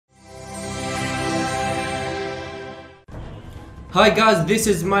Hi guys, this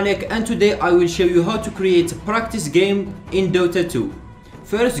is Malik and today I will show you how to create a practice game in Dota 2.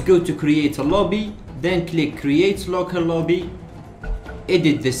 First go to create a lobby, then click create local lobby,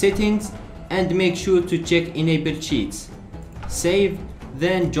 edit the settings and make sure to check enable cheats. Save,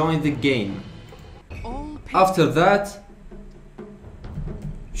 then join the game. After that,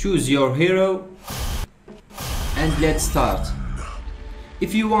 choose your hero and let's start.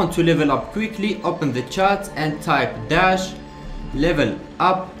 If you want to level up quickly, open the chat and type dash level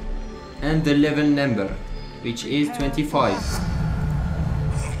up and the level number, which is 25.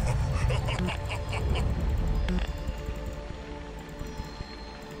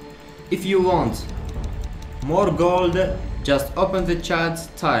 If you want more gold, just open the chat,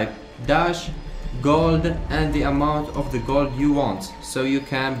 type dash gold and the amount of the gold you want, so you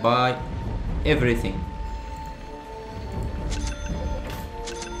can buy everything.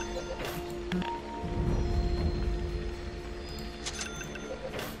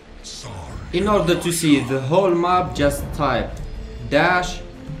 In order to see the whole map, just type dash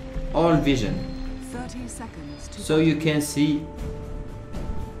allvision, so you can see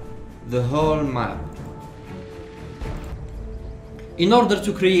the whole map. In order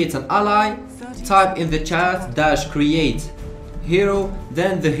to create an ally, type in the chat dash create hero,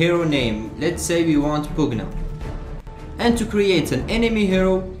 then the hero name. Let's say we want Pugna. And to create an enemy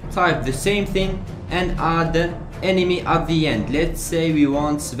hero, type the same thing and add the enemy at the end. Let's say we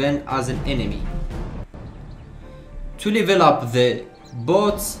want Sven as an enemy. To level up the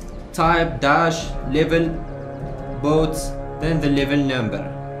bots, type dash level bots, then the level number.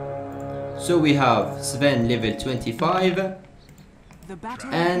 So we have Sven level 25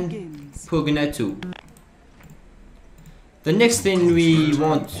 and Pugna 2. The next thing we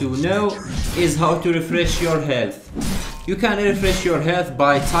want to know is how to refresh your health. You can refresh your health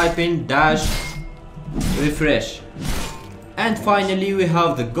by typing dash refresh. And finally we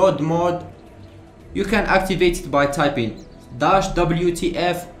have the god mode. You can activate it by typing dash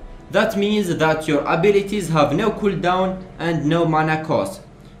WTF. That means that your abilities have no cooldown and no mana cost,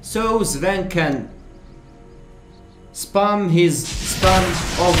 so Sven can spam his spam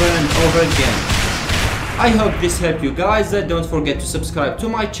over and over again. I hope this helped you guys. Don't forget to subscribe to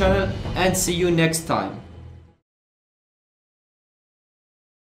my channel and see you next time.